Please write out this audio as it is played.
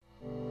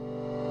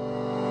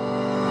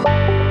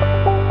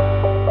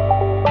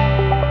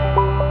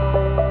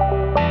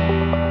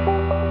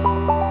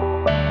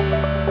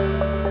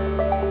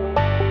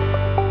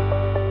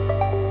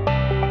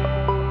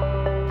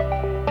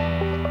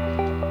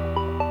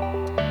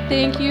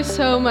Thank you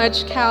so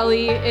much,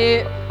 Callie.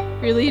 It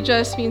really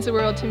just means the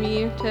world to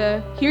me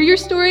to hear your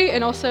story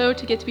and also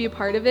to get to be a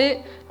part of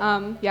it.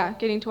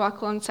 Getting to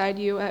walk alongside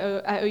you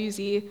at OUZ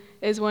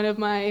is one of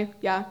my,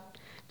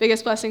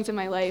 biggest blessings in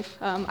my life.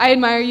 I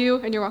admire you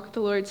and your walk with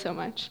the Lord so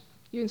much.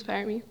 You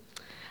inspire me.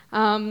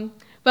 I'm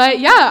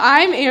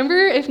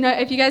Amber.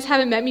 If you guys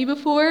haven't met me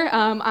before,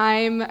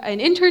 I'm an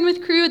intern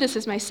with Cru. This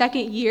is my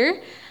second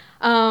year.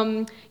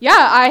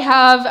 I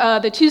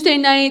have the Tuesday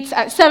nights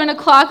at 7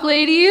 o'clock,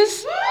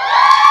 ladies.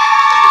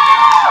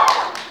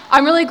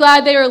 I'm really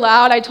glad they were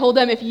loud. I told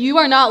them, if you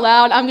are not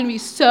loud, I'm going to be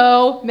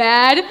so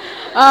mad.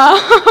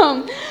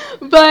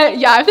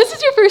 If this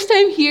is your first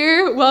time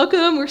here,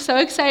 welcome. We're so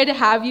excited to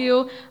have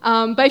you.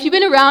 But if you've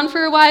been around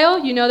for a while,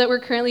 you know that we're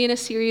currently in a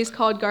series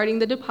called Guarding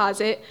the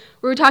Deposit,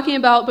 where we're talking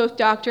about both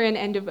doctrine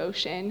and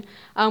devotion.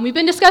 We've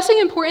been discussing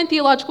important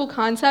theological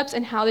concepts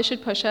and how they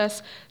should push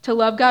us to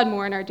love God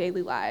more in our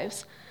daily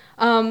lives.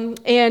 And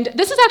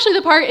this is actually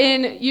the part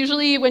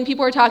usually when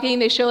people are talking,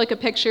 they show like a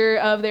picture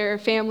of their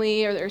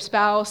family or their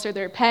spouse or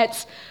their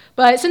pets.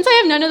 But since I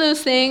have none of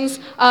those things,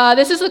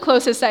 this is the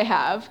closest I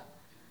have.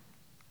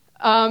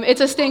 It's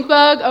a stink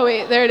bug. Oh,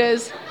 wait, there it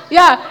is.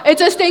 Yeah,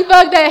 it's a stink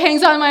bug that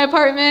hangs out in my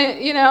apartment.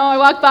 You know, I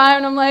walk by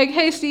and I'm like,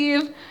 hey,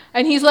 Steve.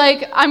 And he's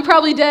like, I'm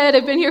probably dead.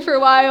 I've been here for a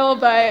while,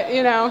 but,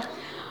 you know.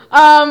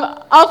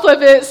 I'll flip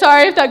it.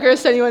 Sorry if that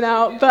grossed anyone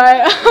out.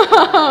 But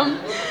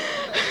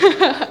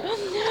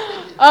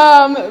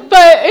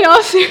in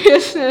all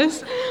seriousness,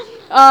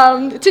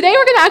 today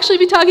we're going to actually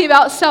be talking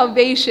about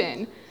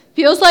salvation.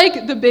 Feels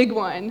like the big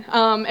one.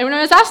 And when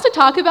I was asked to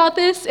talk about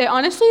this, it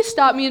honestly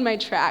stopped me in my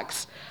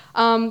tracks.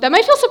 That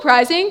might feel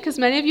surprising because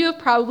many of you have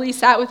probably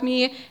sat with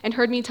me and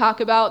heard me talk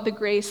about the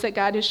grace that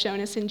God has shown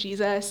us in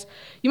Jesus.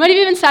 You might have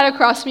even sat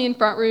across me in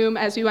front room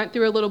as we went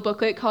through a little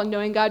booklet called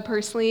Knowing God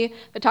Personally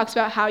that talks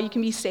about how you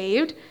can be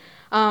saved.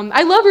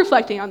 I love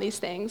reflecting on these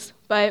things,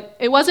 but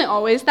it wasn't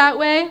always that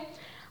way.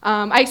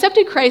 I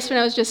accepted Christ when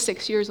I was just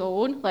 6 years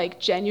old, like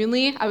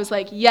genuinely. I was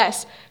like,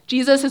 yes,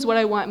 Jesus is what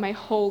I want my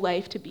whole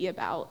life to be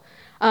about.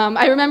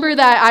 I remember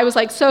that I was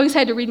like so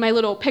excited to read my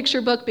little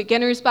picture book,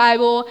 Beginner's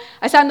Bible.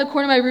 I sat in the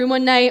corner of my room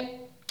one night,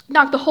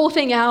 knocked the whole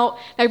thing out,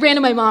 and I ran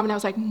to my mom and I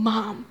was like,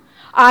 Mom,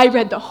 I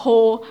read the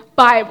whole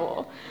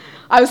Bible.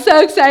 I was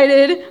so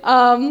excited.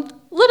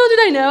 Little did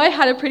I know I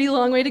had a pretty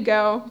long way to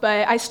go,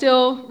 but I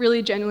still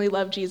really genuinely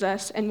loved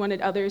Jesus and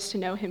wanted others to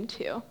know him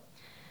too.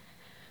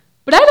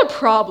 But I had a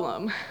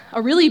problem,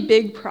 a really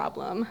big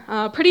problem.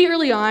 Pretty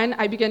early on,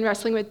 I began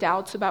wrestling with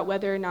doubts about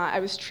whether or not I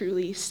was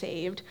truly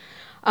saved.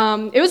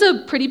 It was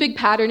a pretty big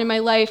pattern in my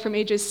life from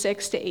ages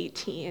 6 to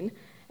 18,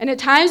 and at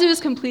times it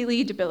was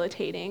completely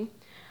debilitating.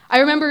 I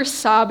remember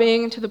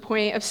sobbing to the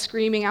point of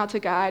screaming out to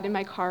God in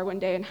my car one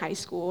day in high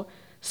school,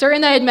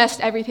 certain that I had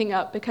messed everything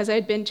up because I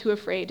had been too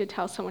afraid to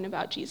tell someone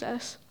about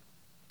Jesus.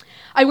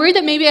 I worried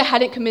that maybe I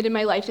hadn't committed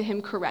my life to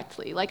him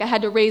correctly, like I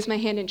had to raise my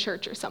hand in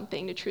church or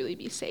something to truly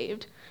be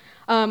saved.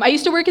 I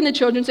used to work in the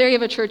children's area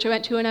of a church I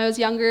went to when I was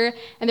younger,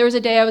 and there was a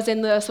day I was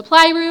in the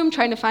supply room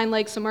trying to find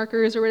like some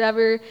markers or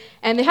whatever,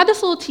 and they had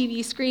this little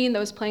TV screen that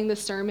was playing the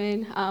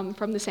sermon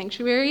from the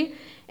sanctuary,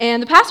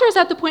 and the pastor was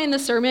at the point in the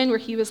sermon where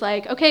he was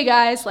like, okay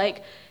guys,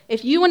 like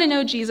if you want to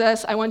know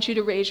Jesus, I want you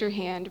to raise your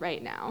hand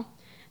right now.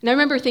 And I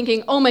remember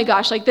thinking, oh my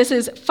gosh, like this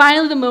is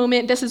finally the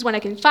moment, this is when I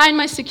can find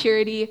my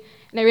security,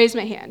 and I raised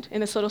my hand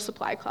in this little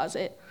supply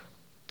closet.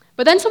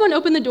 But then someone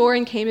opened the door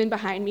and came in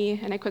behind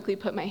me, and I quickly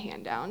put my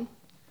hand down.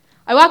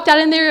 I walked out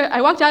of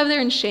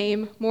there in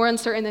shame, more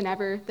uncertain than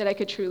ever that I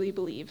could truly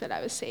believe that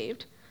I was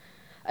saved.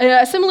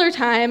 At a similar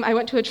time, I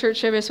went to a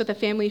church service with a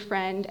family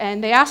friend,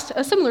 and they asked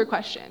a similar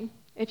question.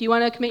 If you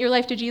want to commit your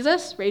life to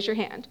Jesus, raise your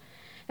hand.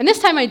 And this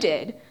time I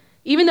did,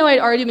 even though I'd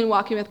already been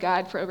walking with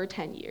God for over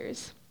 10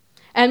 years.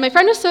 And my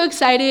friend was so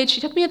excited,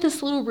 she took me at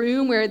this little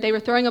room where they were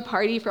throwing a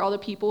party for all the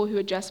people who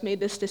had just made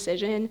this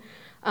decision.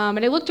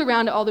 And I looked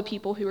around at all the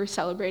people who were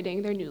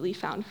celebrating their newly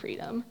found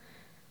freedom.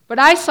 But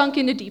I sunk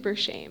into deeper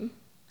shame.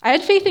 I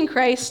had faith in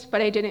Christ,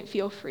 but I didn't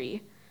feel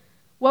free.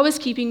 What was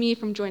keeping me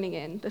from joining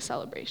in the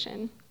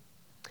celebration?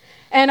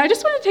 And I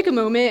just want to take a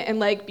moment and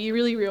be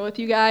really real with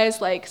you guys.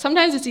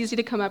 Sometimes it's easy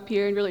to come up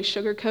here and really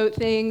sugarcoat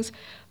things,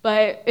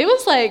 but it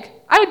was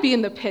I would be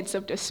in the pits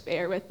of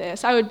despair with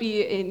this. I would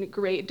be in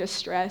great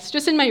distress,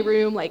 just in my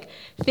room,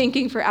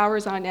 thinking for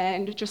hours on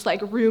end, just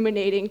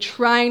ruminating,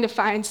 trying to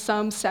find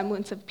some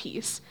semblance of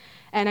peace.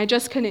 And I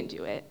just couldn't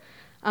do it.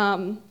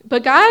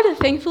 But God,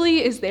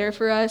 thankfully, is there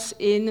for us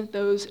in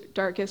those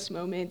darkest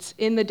moments,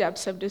 in the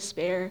depths of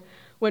despair,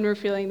 when we're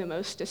feeling the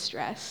most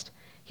distressed.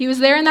 He was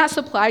there in that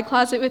supply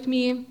closet with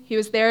me. He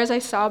was there as I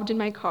sobbed in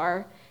my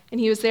car, and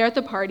he was there at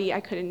the party I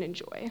couldn't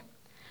enjoy.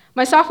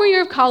 My sophomore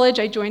year of college,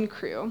 I joined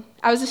Cru.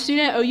 I was a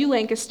student at OU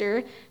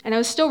Lancaster, and I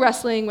was still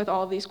wrestling with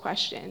all of these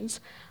questions.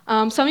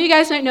 Some of you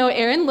guys might know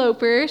Erin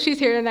Loper. She's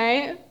here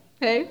tonight.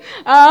 Hey.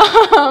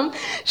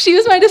 She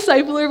was my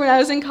discipler when I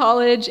was in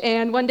college,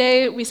 and one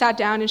day we sat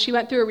down and she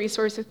went through a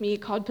resource with me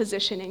called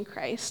Position in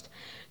Christ.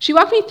 She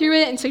walked me through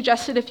it and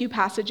suggested a few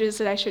passages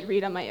that I should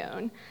read on my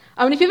own.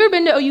 And if you've ever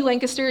been to OU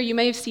Lancaster, you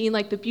may have seen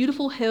like the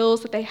beautiful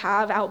hills that they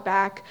have out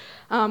back.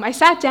 I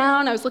sat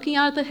down, I was looking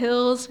out at the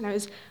hills, and I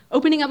was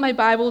opening up my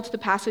Bible to the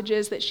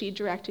passages that she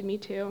directed me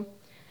to.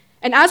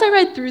 And as I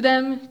read through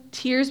them,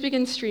 tears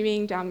began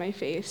streaming down my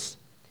face.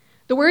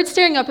 The words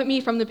staring up at me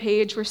from the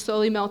page were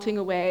slowly melting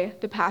away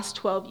the past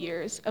 12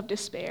 years of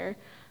despair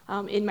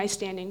in my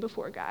standing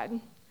before God.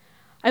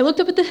 I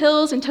looked up at the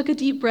hills and took a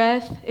deep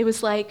breath. It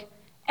was like,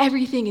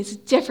 everything is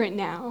different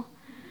now.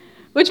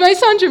 Which might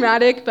sound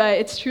dramatic, but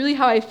it's truly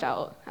how I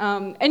felt.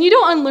 And you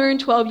don't unlearn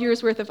 12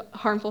 years worth of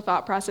harmful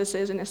thought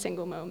processes in a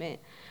single moment.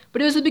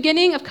 But it was the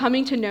beginning of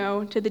coming to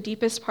know to the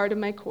deepest part of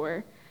my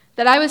core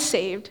that I was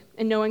saved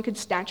and no one could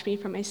snatch me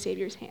from my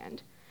Savior's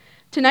hand.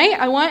 Tonight,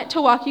 I want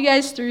to walk you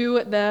guys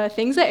through the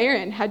things that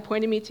Aaron had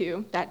pointed me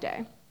to that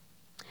day.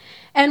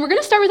 And we're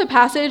going to start with a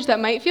passage that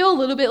might feel a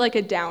little bit like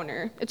a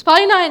downer. It's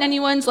probably not in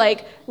anyone's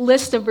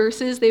list of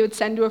verses they would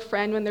send to a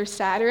friend when they're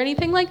sad or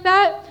anything like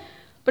that.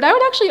 But I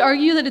would actually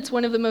argue that it's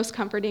one of the most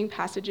comforting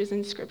passages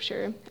in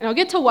Scripture, and I'll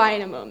get to why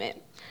in a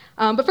moment.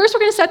 But first, we're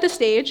going to set the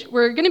stage.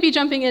 We're going to be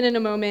jumping in a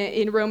moment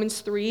in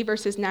Romans 3,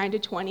 verses 9 to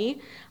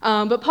 20.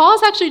 But Paul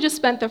has actually just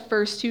spent the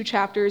first 2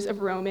 chapters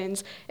of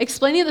Romans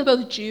explaining that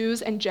both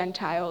Jews and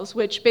Gentiles,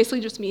 which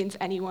basically just means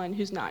anyone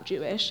who's not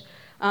Jewish,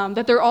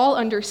 that they're all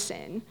under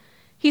sin.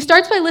 He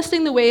starts by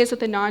listing the ways that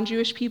the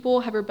non-Jewish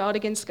people have rebelled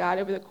against God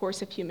over the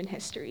course of human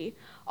history.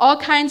 All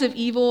kinds of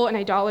evil and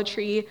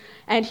idolatry,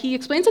 and he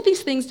explains that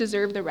these things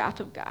deserve the wrath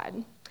of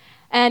God.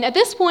 And at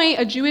this point,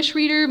 a Jewish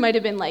reader might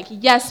have been like,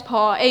 yes,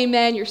 Paul,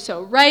 amen, you're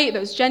so right,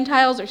 those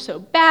Gentiles are so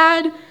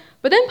bad.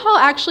 But then Paul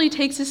actually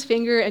takes his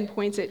finger and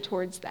points it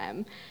towards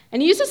them.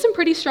 And he uses some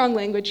pretty strong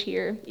language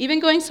here,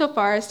 even going so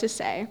far as to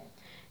say,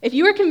 if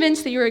you are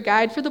convinced that you are a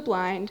guide for the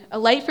blind, a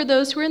light for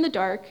those who are in the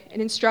dark, an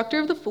instructor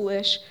of the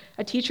foolish,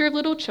 a teacher of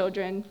little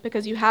children,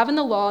 because you have in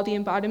the law the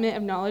embodiment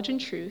of knowledge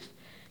and truth,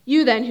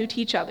 you then who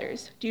teach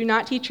others, do you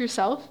not teach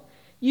yourself?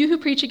 You who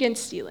preach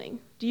against stealing,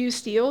 do you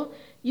steal?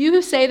 You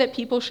who say that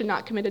people should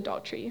not commit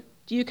adultery,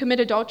 do you commit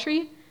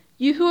adultery?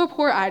 You who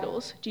abhor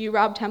idols, do you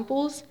rob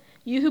temples?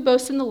 You who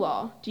boast in the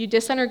law, do you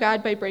dishonor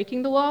God by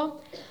breaking the law?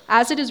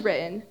 As it is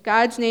written,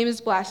 God's name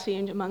is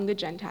blasphemed among the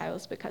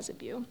Gentiles because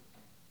of you.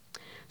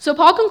 So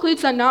Paul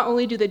concludes that not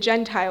only do the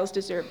Gentiles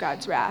deserve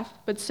God's wrath,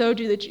 but so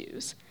do the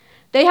Jews.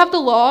 They have the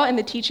law and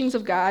the teachings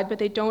of God, but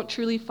they don't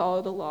truly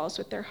follow the laws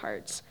with their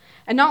hearts.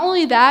 And not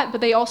only that, but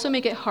they also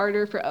make it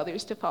harder for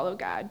others to follow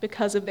God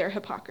because of their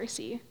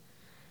hypocrisy.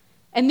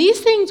 And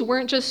these things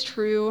weren't just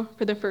true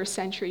for the first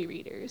century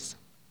readers.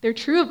 They're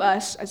true of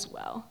us as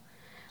well.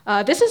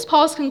 This is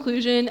Paul's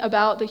conclusion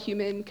about the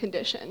human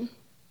condition.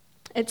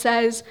 It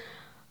says,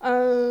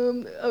 for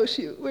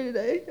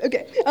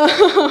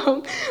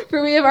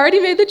we have already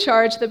made the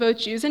charge that both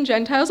Jews and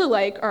Gentiles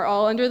alike are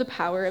all under the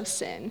power of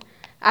sin.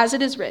 As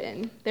it is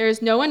written, there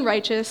is no one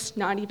righteous,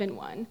 not even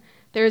one.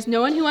 There is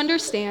no one who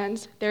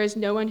understands, there is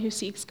no one who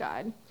seeks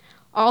God.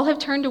 All have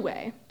turned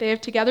away, they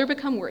have together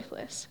become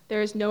worthless.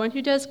 There is no one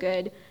who does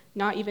good,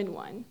 not even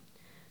one.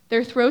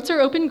 Their throats are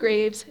open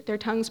graves, their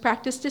tongues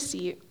practice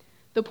deceit.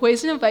 The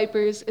poison of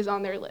vipers is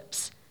on their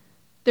lips.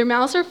 Their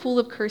mouths are full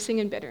of cursing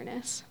and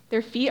bitterness.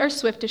 Their feet are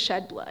swift to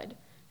shed blood.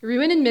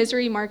 Ruin and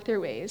misery mark their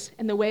ways,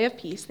 and the way of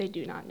peace they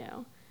do not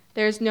know.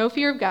 There is no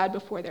fear of God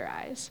before their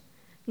eyes.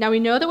 Now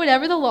we know that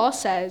whatever the law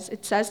says,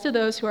 it says to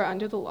those who are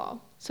under the law,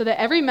 so that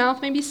every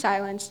mouth may be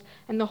silenced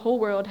and the whole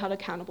world held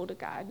accountable to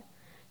God.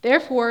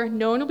 Therefore,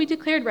 no one will be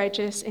declared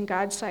righteous in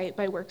God's sight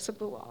by works of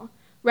the law.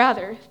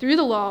 Rather, through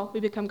the law, we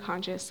become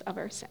conscious of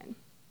our sin.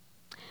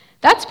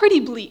 That's pretty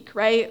bleak,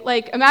 right?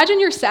 Imagine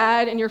you're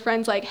sad and your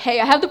friend's like,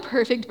 hey, I have the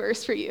perfect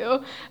verse for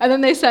you. And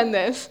then they send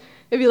this.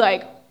 It'd be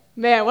like,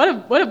 man,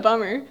 what a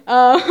bummer.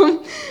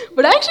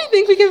 But I actually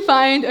think we can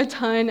find a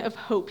ton of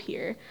hope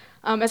here.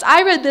 As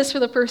I read this for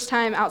the first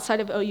time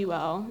outside of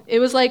OUL, it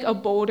was like a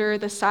boulder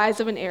the size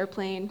of an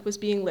airplane was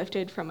being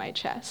lifted from my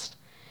chest.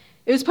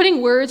 It was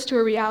putting words to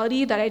a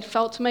reality that I'd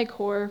felt to my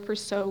core for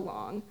so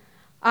long.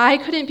 I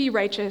couldn't be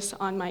righteous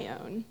on my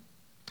own.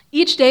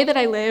 Each day that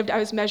I lived, I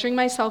was measuring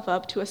myself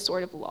up to a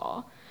sort of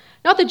law.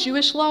 Not the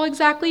Jewish law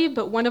exactly,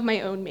 but one of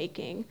my own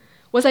making.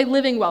 Was I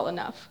living well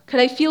enough? Could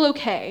I feel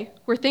okay?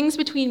 Were things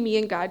between me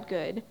and God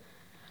good?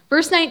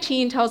 Verse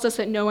 19 tells us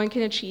that no one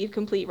can achieve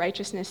complete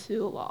righteousness through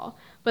the law,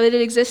 but that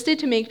it existed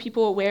to make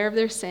people aware of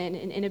their sin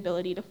and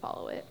inability to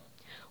follow it.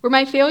 Where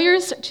my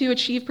failures to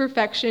achieve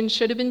perfection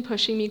should have been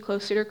pushing me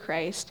closer to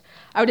Christ,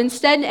 I would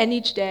instead end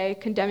each day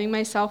condemning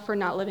myself for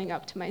not living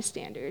up to my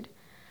standard.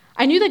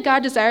 I knew that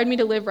God desired me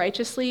to live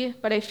righteously,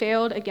 but I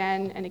failed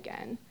again and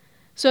again.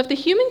 So if the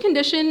human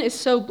condition is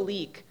so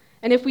bleak,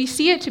 and if we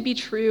see it to be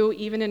true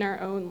even in our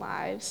own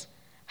lives,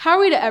 how are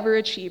we to ever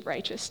achieve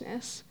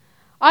righteousness?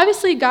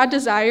 Obviously, God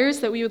desires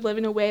that we would live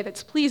in a way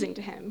that's pleasing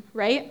to him,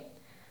 right?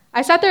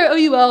 I sat there at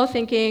OUL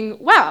thinking,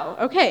 wow,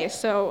 okay,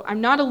 so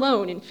I'm not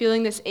alone in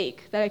feeling this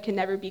ache that I can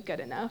never be good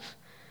enough.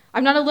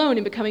 I'm not alone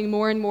in becoming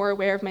more and more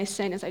aware of my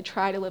sin as I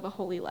try to live a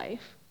holy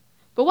life.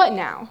 But what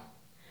now?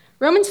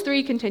 Romans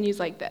 3 continues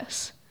like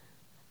this.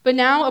 But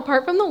now,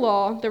 apart from the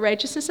law, the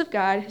righteousness of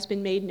God has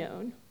been made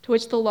known, to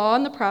which the law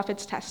and the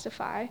prophets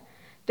testify.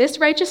 This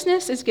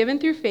righteousness is given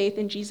through faith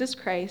in Jesus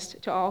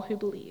Christ to all who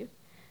believe.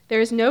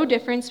 There is no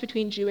difference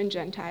between Jew and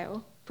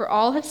Gentile, for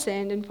all have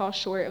sinned and fall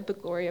short of the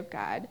glory of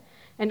God,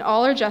 and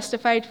all are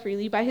justified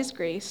freely by his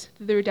grace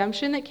through the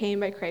redemption that came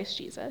by Christ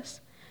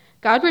Jesus.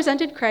 God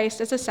presented Christ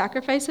as a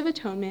sacrifice of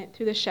atonement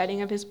through the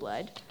shedding of his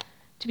blood,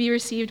 to be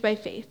received by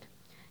faith.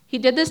 He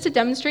did this to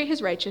demonstrate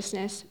his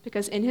righteousness,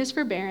 because in his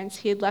forbearance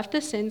he had left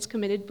the sins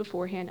committed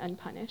beforehand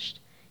unpunished.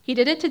 He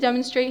did it to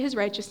demonstrate his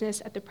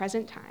righteousness at the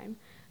present time,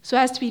 so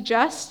as to be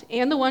just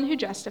and the one who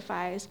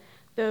justifies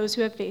those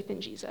who have faith in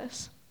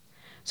Jesus.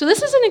 So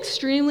this is an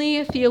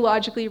extremely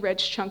theologically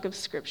rich chunk of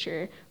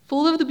scripture,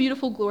 full of the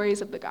beautiful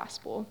glories of the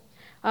gospel.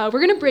 We're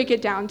going to break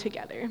it down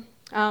together.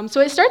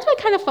 So it starts by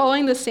kind of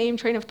following the same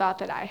train of thought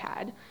that I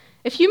had.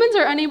 If humans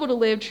are unable to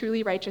live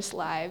truly righteous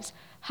lives,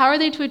 how are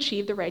they to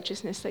achieve the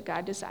righteousness that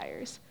God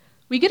desires?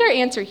 We get our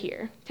answer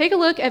here. Take a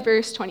look at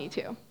verse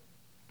 22.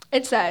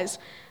 It says,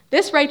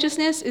 "This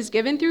righteousness is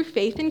given through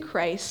faith in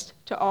Christ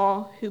to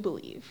all who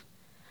believe."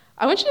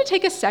 I want you to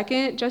take a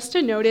second just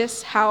to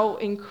notice how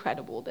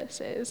incredible this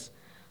is.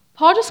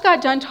 Paul just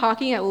got done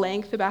talking at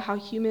length about how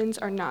humans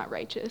are not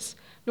righteous,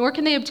 nor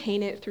can they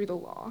obtain it through the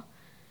law.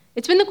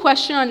 It's been the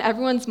question on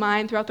everyone's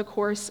mind throughout the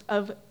course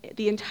of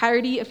the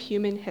entirety of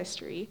human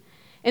history.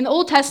 In the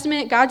Old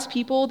Testament, God's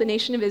people, the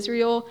nation of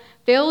Israel,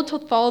 failed to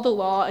follow the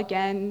law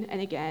again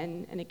and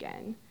again and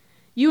again.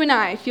 You and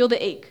I feel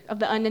the ache of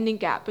the unending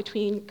gap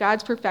between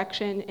God's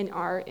perfection and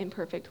our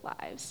imperfect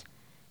lives.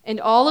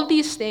 And all of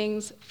these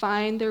things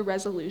find their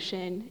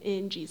resolution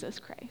in Jesus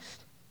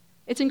Christ.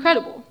 It's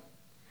incredible.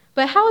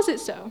 But how is it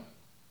so?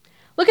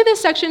 Look at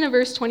this section of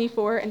verse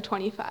 24 and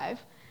 25.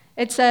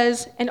 It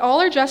says, "And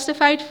all are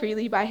justified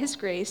freely by his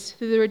grace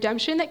through the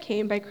redemption that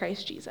came by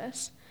Christ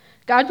Jesus.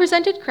 God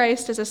presented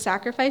Christ as a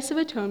sacrifice of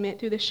atonement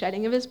through the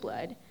shedding of his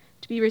blood,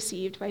 to be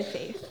received by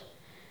faith."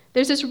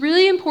 There's this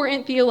really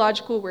important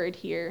theological word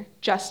here,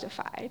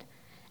 justified.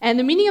 And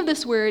the meaning of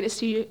this word is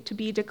to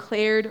be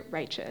declared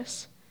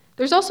righteous.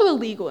 There's also a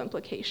legal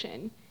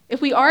implication.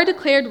 If we are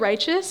declared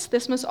righteous,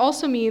 this must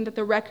also mean that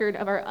the record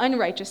of our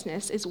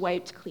unrighteousness is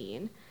wiped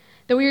clean,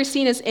 that we are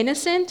seen as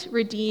innocent,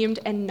 redeemed,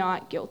 and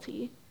not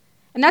guilty.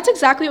 And that's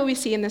exactly what we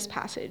see in this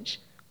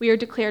passage. We are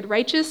declared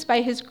righteous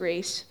by his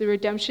grace, the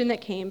redemption that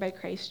came by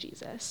Christ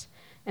Jesus.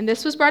 And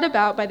this was brought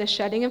about by the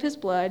shedding of his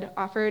blood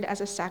offered as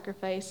a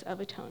sacrifice of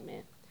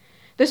atonement.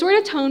 This word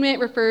atonement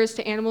refers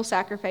to animal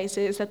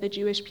sacrifices that the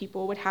Jewish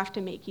people would have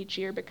to make each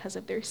year because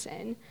of their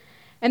sin.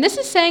 And this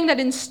is saying that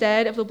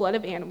instead of the blood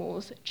of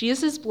animals,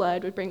 Jesus'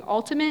 blood would bring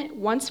ultimate,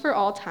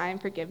 once-for-all time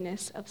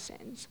forgiveness of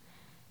sins.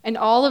 And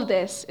all of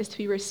this is to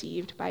be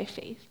received by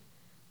faith.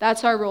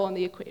 That's our role in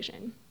the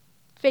equation.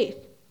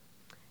 Faith.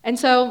 And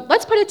so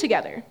let's put it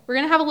together. We're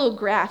going to have a little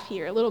graph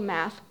here, a little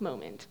math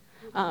moment,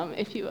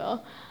 if you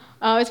will.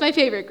 It's my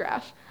favorite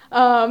graph.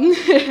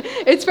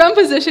 It's from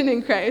Position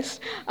in Christ.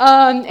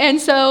 And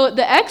so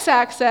the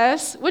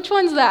x-axis, which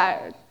one's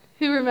that?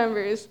 Who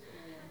remembers?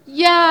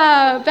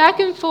 Yeah, back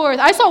and forth.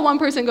 I saw one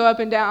person go up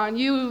and down.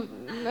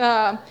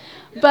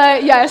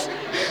 But yes.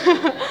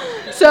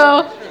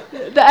 So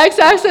the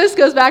x-axis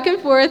goes back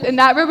and forth, and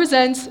that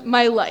represents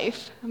my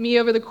life, me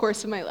over the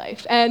course of my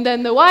life. And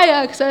then the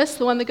y-axis,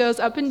 the one that goes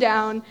up and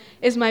down,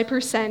 is my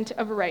percent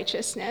of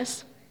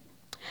righteousness.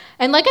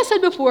 And like I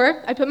said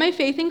before, I put my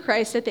faith in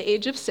Christ at the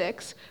age of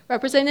 6,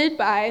 represented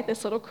by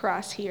this little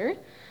cross here.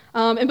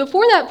 And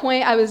before that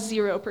point, I was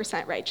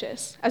 0%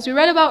 righteous. As we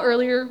read about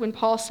earlier when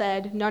Paul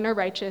said, "None are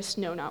righteous,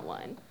 no, not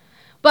one."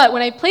 But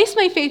when I placed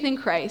my faith in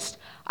Christ,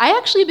 I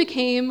actually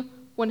became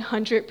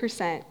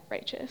 100%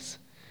 righteous.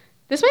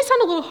 This might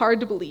sound a little hard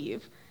to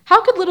believe.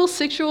 How could little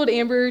 6-year-old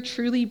Amber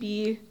truly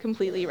be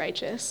completely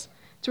righteous?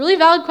 It's a really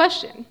valid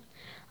question.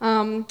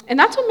 And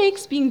that's what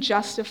makes being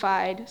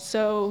justified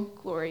so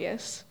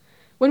glorious.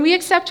 When we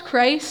accept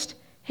Christ,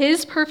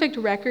 his perfect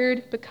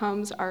record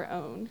becomes our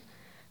own.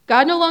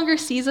 God no longer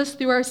sees us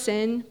through our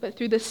sin, but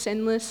through the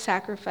sinless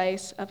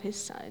sacrifice of his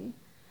Son.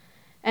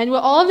 And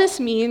what all of this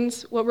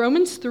means, what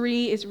Romans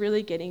 3 is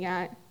really getting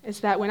at,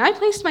 is that when I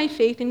placed my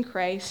faith in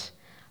Christ,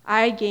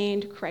 I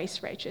gained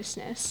Christ's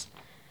righteousness.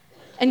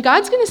 And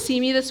God's going to see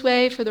me this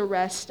way for the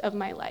rest of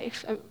my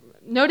life.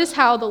 Notice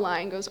how the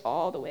line goes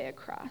all the way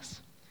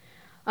across.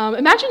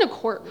 Imagine a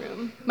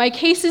courtroom. My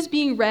case is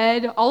being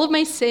read, all of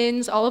my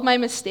sins, all of my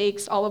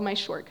mistakes, all of my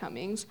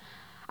shortcomings.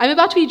 I'm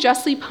about to be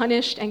justly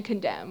punished and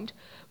condemned.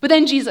 But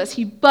then Jesus,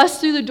 he busts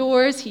through the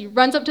doors, he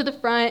runs up to the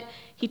front,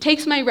 he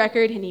takes my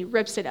record and he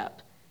rips it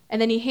up.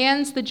 And then he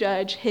hands the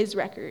judge his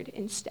record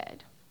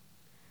instead.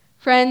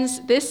 Friends,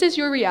 this is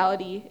your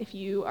reality if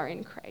you are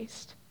in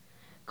Christ.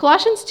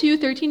 Colossians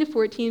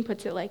 2:13-14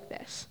 puts it like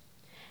this: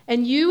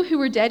 "And you who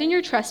were dead in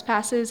your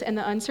trespasses and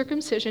the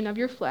uncircumcision of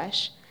your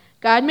flesh,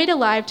 God made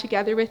alive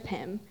together with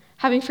him,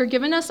 having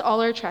forgiven us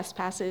all our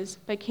trespasses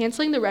by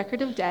canceling the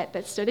record of debt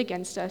that stood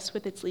against us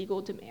with its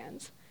legal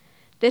demands.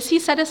 This he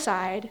set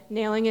aside,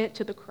 nailing it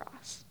to the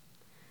cross."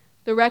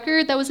 The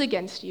record that was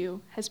against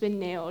you has been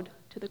nailed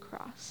to the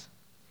cross.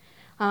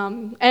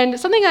 And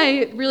something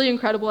really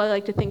incredible I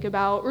like to think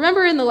about,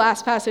 remember in the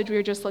last passage we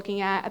were just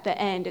looking at the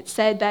end, it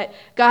said that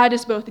God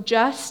is both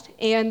just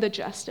and the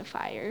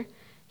justifier.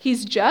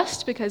 He's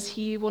just because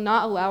he will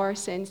not allow our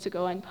sins to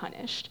go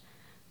unpunished.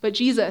 But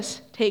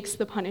Jesus takes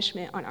the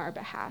punishment on our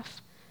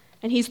behalf.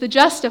 And he's the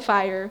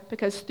justifier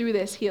because through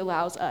this he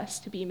allows us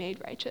to be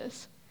made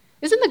righteous.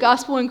 Isn't the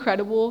gospel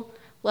incredible?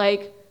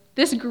 Like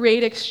this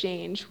great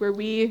exchange where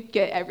we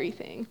get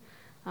everything.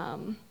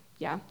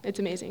 Yeah, it's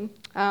amazing.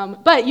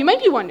 But you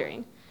might be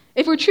wondering,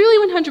 if we're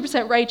truly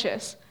 100%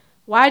 righteous,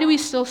 why do we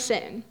still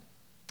sin?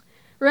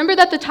 Remember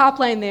that the top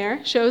line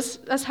there shows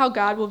us how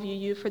God will view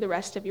you for the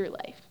rest of your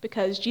life,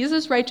 because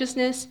Jesus'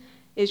 righteousness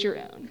is your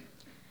own.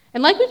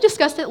 And like we've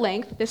discussed at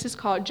length, this is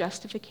called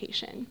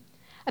justification.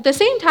 At the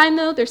same time,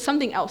 though, there's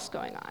something else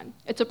going on.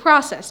 It's a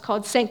process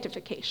called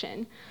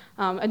sanctification,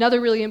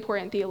 another really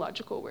important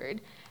theological word.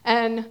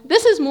 And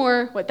this is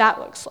more what that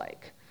looks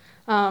like.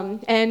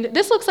 And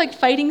this looks like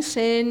fighting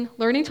sin,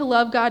 learning to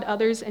love God,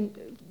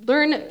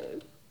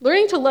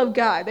 learning to love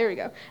God,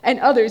 and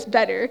others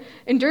better,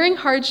 enduring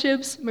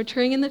hardships,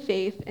 maturing in the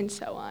faith, and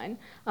so on.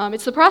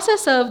 It's the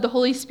process of the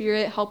Holy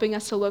Spirit helping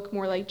us to look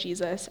more like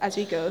Jesus as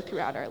we go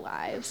throughout our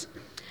lives.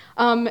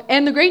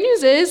 And the great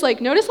news is,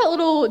 notice that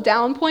little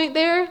down point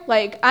there?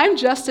 I'm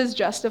just as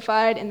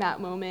justified in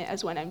that moment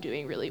as when I'm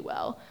doing really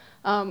well.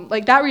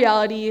 That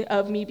reality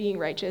of me being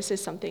righteous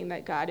is something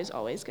that God is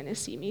always going to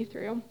see me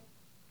through.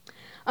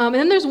 And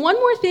then there's one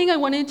more thing I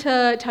wanted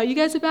to tell you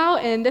guys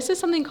about, and this is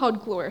something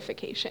called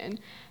glorification.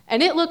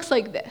 And it looks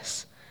like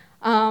this.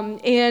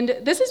 And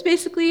this is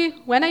basically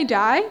when I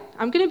die,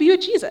 I'm going to be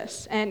with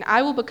Jesus, and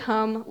I will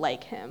become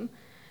like him.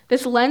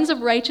 This lens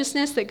of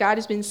righteousness that God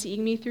has been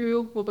seeing me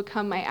through will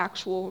become my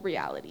actual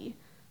reality.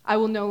 I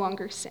will no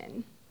longer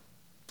sin.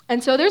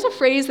 And so there's a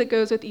phrase that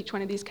goes with each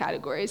one of these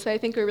categories that I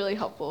think are really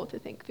helpful to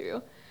think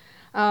through.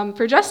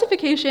 For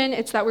justification,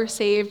 it's that we're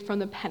saved from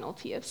the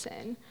penalty of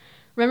sin.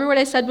 Remember what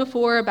I said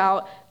before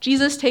about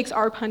Jesus takes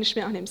our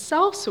punishment on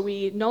himself, so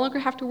we no longer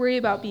have to worry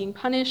about being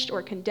punished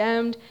or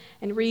condemned,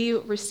 and we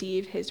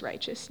receive his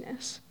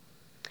righteousness.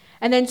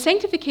 And then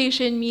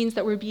sanctification means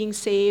that we're being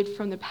saved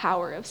from the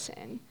power of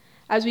sin.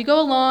 As we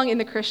go along in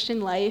the Christian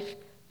life,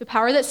 the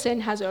power that sin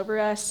has over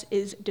us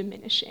is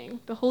diminishing.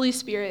 The Holy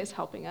Spirit is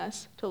helping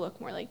us to look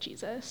more like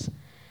Jesus.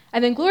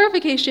 And then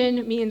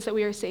glorification means that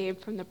we are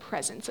saved from the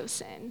presence of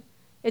sin.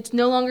 It's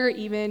no longer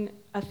even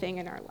a thing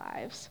in our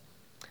lives.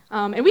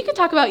 And we could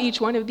talk about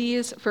each one of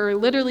these for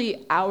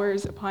literally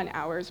hours upon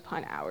hours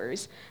upon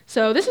hours.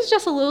 So this is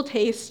just a little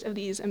taste of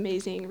these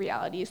amazing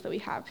realities that we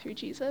have through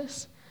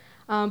Jesus.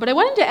 But I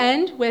wanted to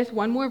end with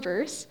one more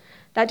verse.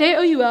 That day at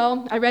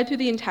OUL, I read through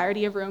the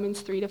entirety of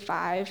Romans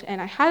 3-5, and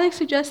I highly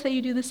suggest that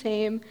you do the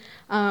same.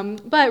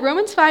 But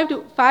Romans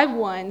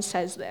 5:1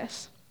 says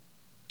this: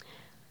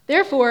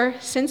 "Therefore,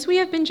 since we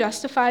have been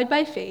justified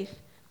by faith,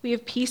 we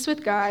have peace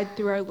with God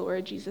through our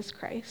Lord Jesus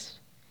Christ."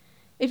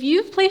 If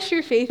you've placed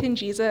your faith in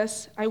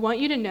Jesus, I want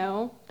you to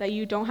know that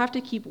you don't have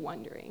to keep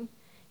wondering,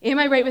 am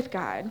I right with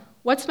God?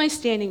 What's my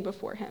standing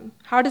before him?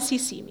 How does he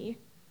see me?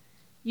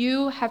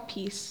 You have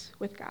peace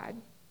with God.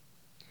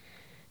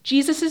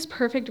 Jesus'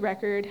 perfect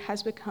record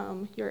has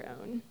become your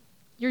own.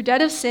 Your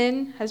debt of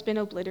sin has been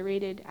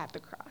obliterated at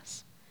the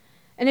cross.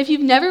 And if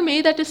you've never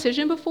made that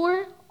decision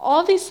before,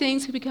 all of these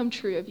things can become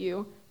true of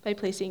you by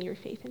placing your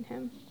faith in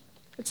him.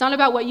 It's not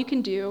about what you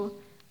can do.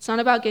 It's not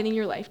about getting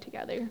your life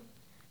together.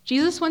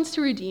 Jesus wants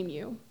to redeem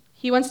you.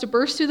 He wants to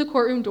burst through the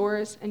courtroom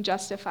doors and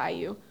justify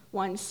you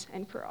once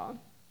and for all.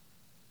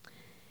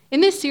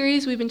 In this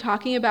series, we've been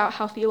talking about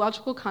how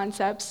theological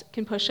concepts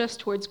can push us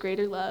towards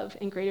greater love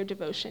and greater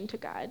devotion to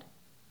God.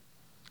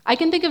 I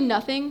can think of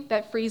nothing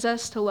that frees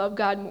us to love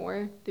God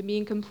more than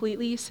being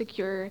completely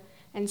secure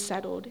and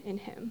settled in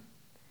him.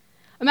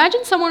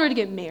 Imagine someone were to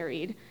get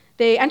married.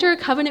 They enter a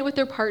covenant with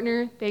their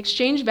partner, they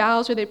exchange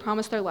vows where they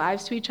promise their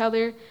lives to each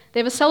other, they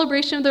have a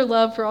celebration of their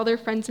love for all their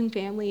friends and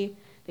family,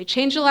 they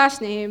change their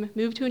last name,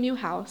 move to a new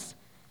house,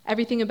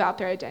 everything about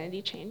their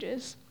identity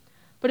changes.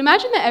 But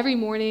imagine that every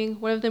morning,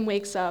 one of them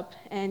wakes up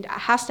and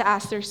has to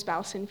ask their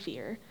spouse in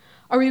fear,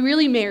 "Are we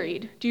really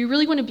married? Do you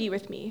really want to be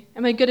with me?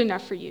 Am I good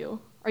enough for you?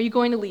 Are you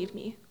going to leave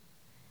me?"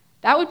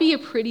 That would be a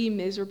pretty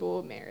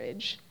miserable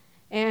marriage.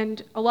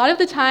 And a lot of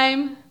the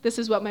time, this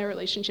is what my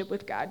relationship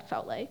with God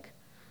felt like.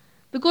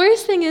 The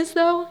glorious thing is,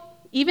 though,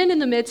 even in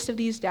the midst of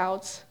these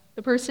doubts,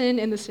 the person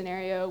in the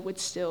scenario would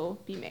still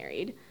be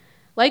married.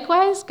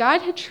 Likewise,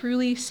 God had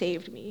truly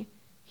saved me.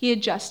 He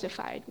had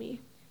justified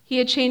me. He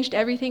had changed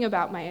everything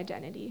about my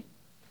identity.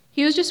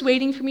 He was just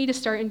waiting for me to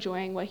start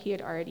enjoying what he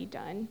had already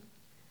done.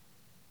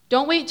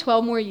 Don't wait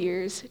 12 more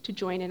years to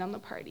join in on the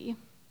party.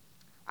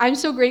 I'm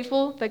so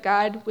grateful that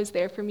God was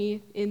there for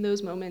me in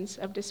those moments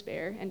of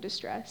despair and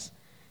distress.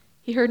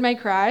 He heard my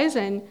cries,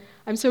 and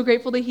I'm so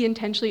grateful that he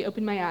intentionally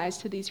opened my eyes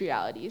to these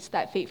realities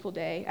that fateful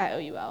day at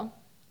OUL.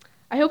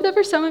 I hope that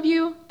for some of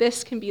you,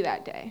 this can be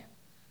that day.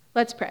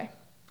 Let's pray.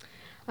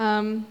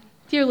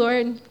 Dear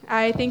Lord,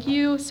 I thank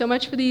you so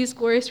much for these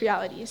glorious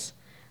realities.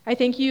 I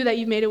thank you that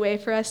you've made a way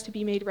for us to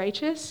be made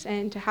righteous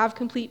and to have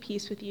complete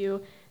peace with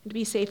you and to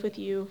be safe with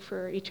you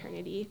for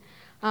eternity.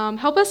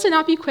 Help us to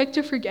not be quick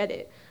to forget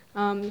it.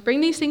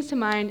 Bring these things to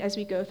mind as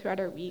we go throughout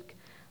our week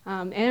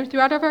and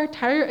throughout our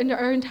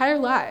entire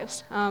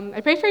lives.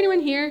 I pray for anyone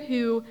here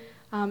who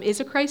is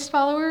a Christ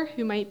follower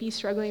who might be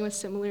struggling with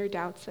similar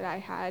doubts that I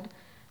had.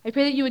 I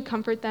pray that you would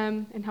comfort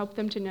them and help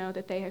them to know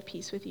that they have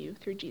peace with you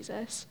through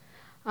Jesus.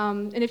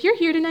 And if you're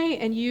here tonight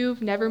and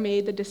you've never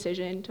made the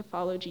decision to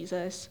follow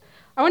Jesus,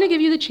 I want to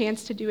give you the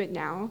chance to do it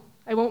now.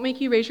 I won't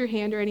make you raise your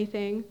hand or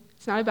anything.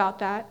 It's not about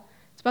that.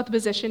 It's about the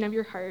position of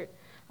your heart.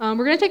 We're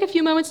going to take a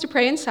few moments to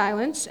pray in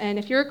silence, and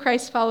if you're a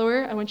Christ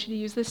follower, I want you to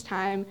use this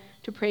time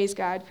to praise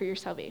God for your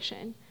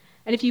salvation.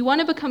 And if you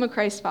want to become a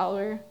Christ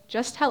follower,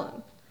 just tell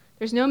him.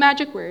 There's no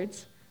magic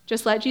words.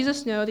 Just let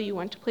Jesus know that you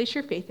want to place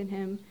your faith in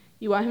him,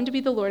 you want him to be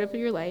the Lord of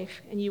your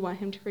life, and you want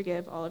him to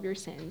forgive all of your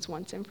sins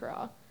once and for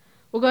all.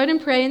 We'll go ahead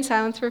and pray in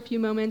silence for a few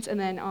moments, and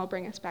then I'll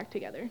bring us back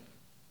together.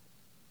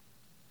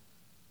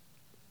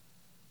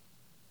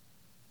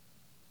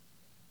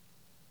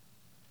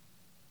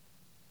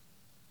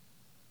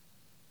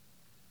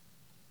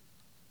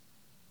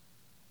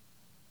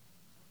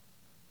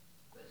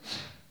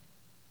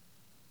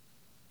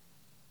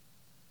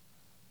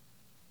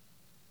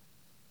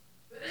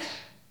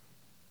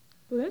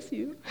 Bless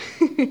you.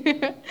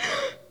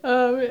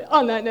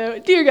 On that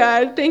note, dear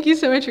God, thank you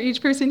so much for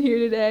each person here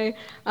today.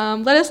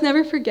 Let us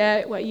never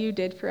forget what you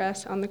did for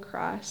us on the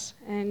cross,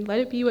 and let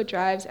it be what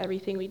drives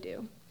everything we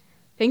do.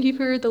 Thank you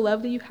for the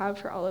love that you have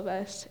for all of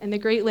us and the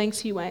great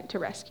lengths you went to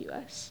rescue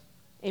us.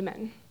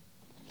 Amen.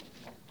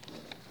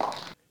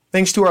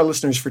 Thanks to our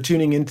listeners for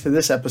tuning in to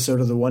this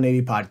episode of the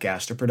 180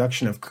 Podcast, a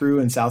production of Cru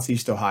in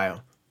Southeast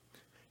Ohio.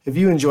 If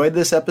you enjoyed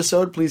this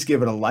episode, please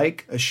give it a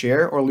like, a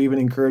share, or leave an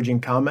encouraging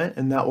comment,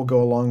 and that will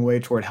go a long way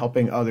toward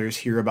helping others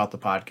hear about the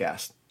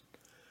podcast.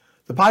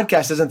 The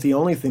podcast isn't the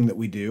only thing that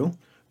we do.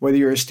 Whether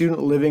you're a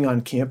student living on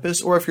campus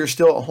or if you're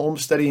still at home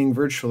studying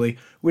virtually,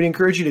 we'd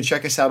encourage you to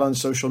check us out on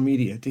social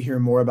media to hear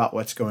more about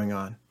what's going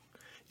on.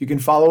 You can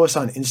follow us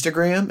on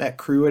Instagram at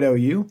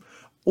Cru@OU,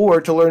 or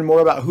to learn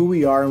more about who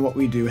we are and what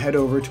we do, head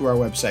over to our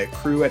website,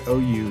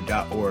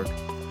 cru@ou.org.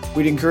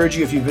 We'd encourage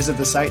you, if you visit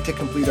the site, to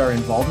complete our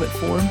involvement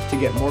form to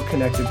get more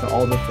connected to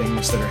all the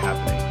things that are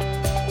happening.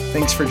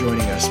 Thanks for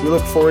joining us. We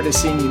look forward to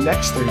seeing you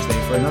next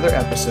Thursday for another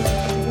episode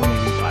of the